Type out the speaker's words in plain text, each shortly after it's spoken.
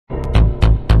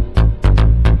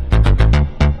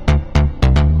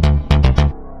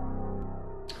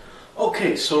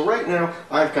Okay, so right now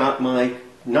I've got my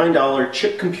 $9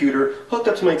 chip computer hooked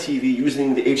up to my TV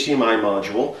using the HDMI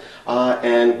module,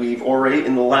 and we've already,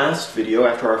 in the last video,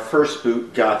 after our first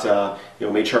boot, got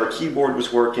made sure our keyboard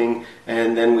was working,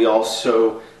 and then we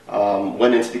also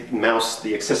went into the mouse,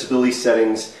 the accessibility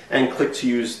settings, and clicked to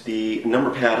use the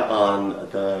number pad on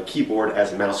the keyboard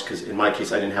as a mouse, because in my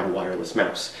case I didn't have a wireless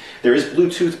mouse. There is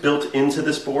Bluetooth built into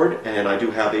this board, and I do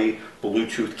have a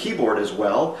Bluetooth keyboard as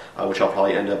well, which I'll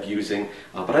probably end up using,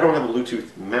 but I don't have a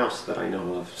Bluetooth mouse that I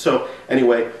know of. So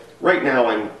anyway, right now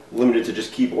I'm limited to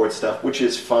just keyboard stuff, which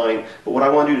is fine, but what I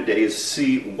want to do today is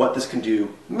see what this can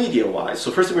do media-wise. So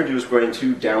first thing we're going to do is we're going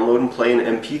to download and play an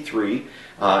MP3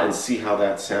 and see how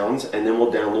that sounds, and then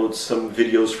we'll download some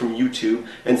videos from YouTube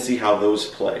and see how those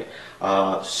play.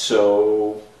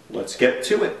 So let's get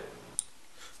to it.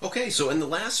 Okay, so in the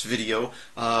last video,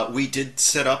 we did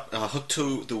set up hook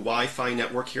to the Wi-Fi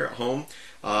network here at home.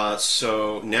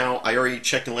 So now I already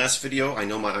checked in the last video. I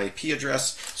know my IP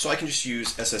address, so I can just use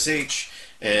SSH,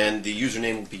 and the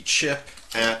username will be chip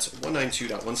at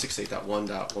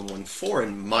 192.168.1.114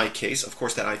 in my case. Of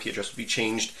course, that IP address will be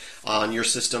changed on your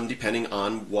system depending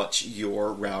on what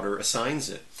your router assigns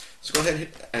it. So go ahead and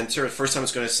hit enter. The first time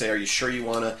it's going to say, are you sure you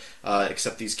want to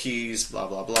accept these keys, blah,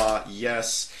 blah, blah,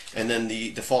 yes. And then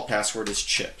the default password is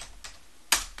chip.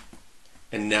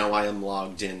 And now I am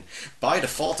logged in. By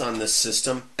default on this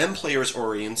system, MPlayer is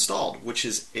already installed, which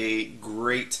is a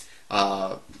great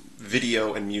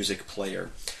video and music player.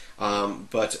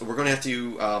 But we're going to have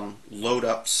to load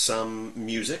up some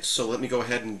music, so let me go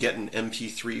ahead and get an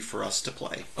MP3 for us to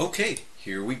play. Okay,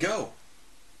 here we go.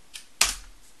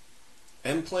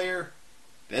 MPlayer,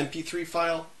 the MP3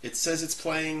 file, it says it's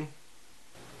playing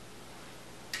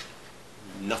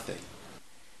nothing.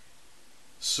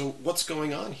 So what's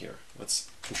going on here? Let's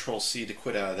Control-C to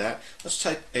quit out of that. Let's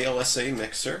type ALSA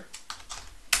mixer,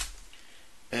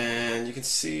 and you can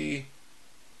see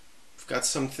we've got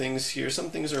some things here.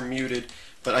 Some things are muted,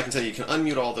 but I can tell you can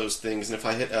unmute all those things, and if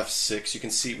I hit F6 you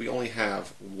can see we only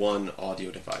have one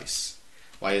audio device.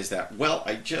 Why is that? Well,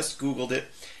 I just Googled it,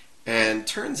 and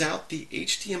turns out the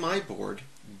HDMI board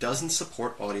doesn't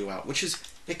support audio out, which is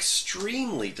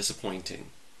extremely disappointing,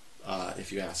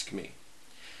 if you ask me.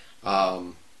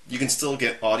 You can still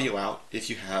get audio out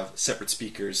if you have separate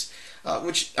speakers,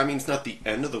 which, I mean, it's not the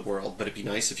end of the world, but it'd be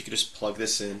nice if you could just plug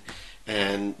this in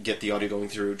and get the audio going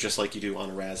through just like you do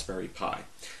on a Raspberry Pi.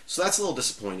 So that's a little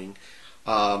disappointing.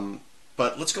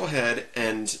 But let's go ahead,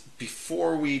 and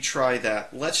before we try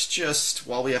that, let's just,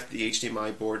 while we have the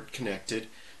HDMI board connected,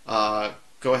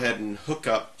 go ahead and hook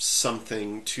up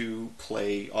something to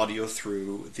play audio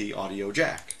through the audio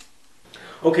jack.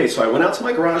 Okay, so I went out to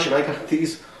my garage and I got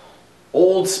these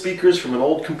old speakers from an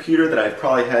old computer that I've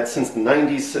probably had since the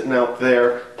 90s sitting out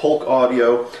there, Polk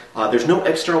Audio. There's no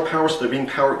external power, so they're going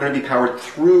to be powered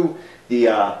through the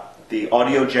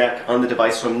audio jack on the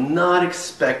device, so I'm not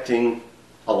expecting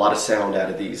a lot of sound out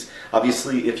of these.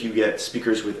 Obviously, if you get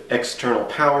speakers with external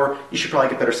power, you should probably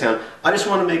get better sound. I just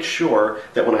want to make sure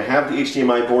that when I have the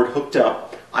HDMI board hooked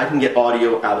up, I can get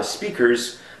audio out of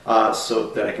speakers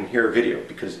so that I can hear a video,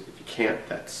 because if you can't,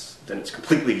 then it's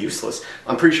completely useless.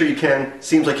 I'm pretty sure you can.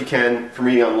 Seems like you can from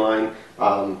reading online.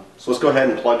 So let's go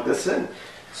ahead and plug this in.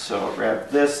 So I'll grab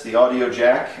this. The audio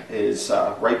jack is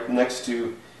right next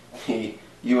to the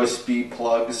USB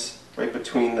plugs, right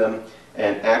between them.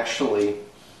 And actually,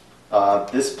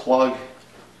 this plug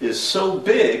is so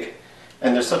big,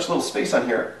 and there's such little space on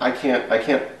here, I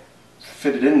can't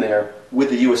fit it in there with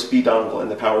the USB dongle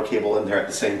and the power cable in there at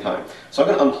the same time. So I'm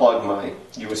going to unplug my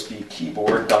USB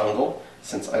keyboard dongle,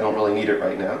 since I don't really need it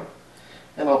right now,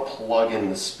 and I'll plug in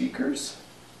the speakers,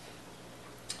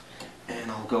 and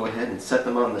I'll go ahead and set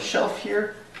them on the shelf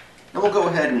here, and we'll go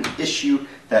ahead and issue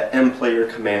that MPlayer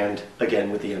command again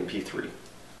with the MP3.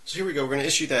 So here we go, we're going to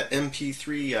issue that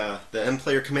MP3, the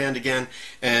MPlayer command again,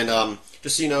 and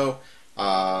just so you know,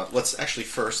 let's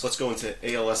go into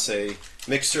ALSA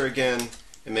mixer again,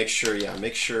 and make sure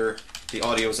the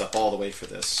audio is up all the way for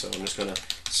this. So I'm just going to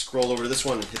scroll over to this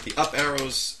one and hit the up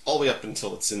arrows all the way up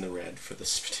until it's in the red for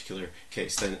this particular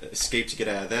case. Then escape to get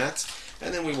out of that,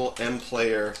 and then we will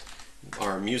MPlayer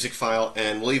our music file,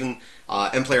 and we'll even,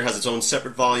 MPlayer has its own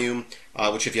separate volume,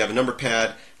 which if you have a number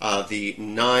pad, the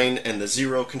 9 and the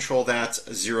 0 control that.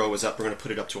 0 is up, we're going to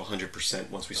put it up to 100%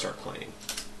 once we start playing.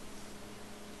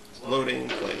 It's loading,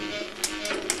 playing,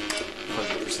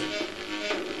 100%.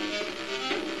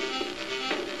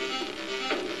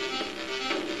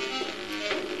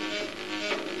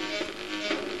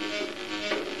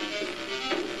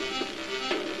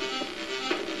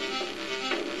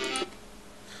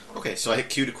 Okay, so I hit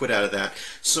Q to quit out of that.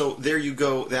 So there you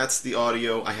go. That's the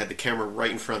audio. I had the camera right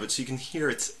in front of it, so you can hear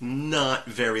it's not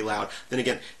very loud. Then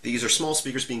again, these are small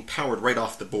speakers being powered right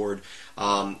off the board.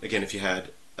 Again, if you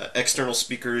had external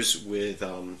speakers with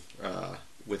a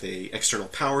external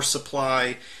power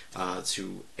supply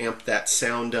to amp that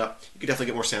sound up, you could definitely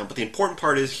get more sound. But the important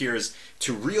part here is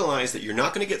to realize that you're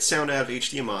not going to get sound out of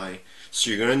HDMI, so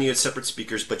you're going to need separate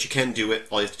speakers, but you can do it.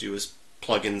 All you have to do is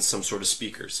plug in some sort of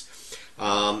speakers.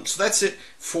 So that's it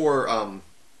for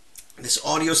this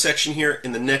audio section here.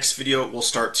 In the next video, we'll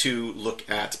start to look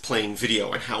at playing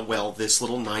video and how well this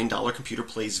little $9 computer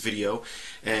plays video.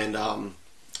 And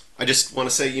I just want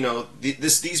to say, you know,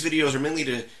 these videos are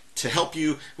mainly to help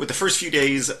you with the first few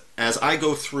days as I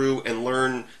go through and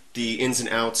learn the ins and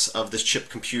outs of this chip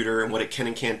computer and what it can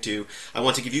and can't do. I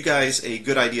want to give you guys a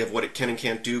good idea of what it can and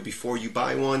can't do before you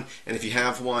buy one, and if you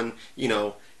have one, you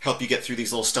know, help you get through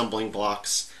these little stumbling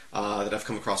blocks that I've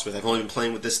come across with. I've only been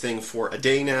playing with this thing for a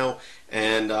day now,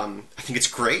 and I think it's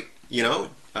great. You know,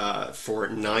 for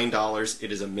 $9,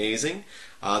 it is amazing.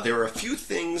 There are a few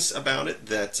things about it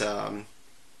that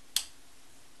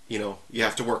you know, you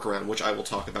have to work around, which I will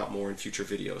talk about more in future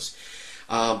videos.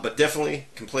 But definitely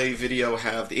can play video,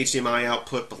 have the HDMI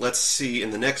output, but let's see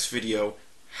in the next video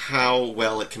how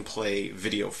well it can play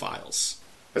video files.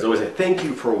 As always, I thank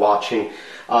you for watching,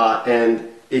 and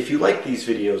if you like these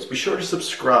videos, be sure to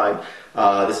subscribe.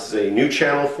 This is a new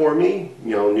channel for me.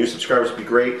 You know, new subscribers would be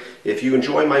great. If you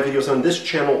enjoy my videos on this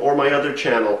channel or my other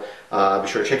channel, be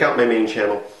sure to check out my main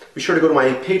channel. Be sure to go to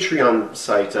my Patreon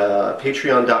site,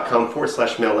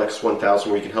 patreon.com/MailX1000,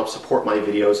 where you can help support my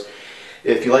videos.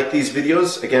 If you like these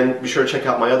videos, again, be sure to check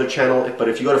out my other channel. But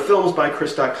if you go to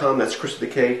filmsbychris.com, that's Chris with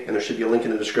a K, and there should be a link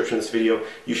in the description of this video,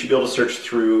 you should be able to search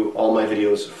through all my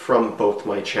videos from both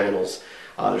my channels.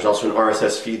 There's also an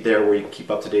RSS feed there where you can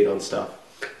keep up to date on stuff.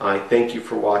 I thank you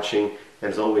for watching,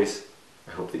 and as always,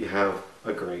 I hope that you have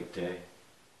a great day.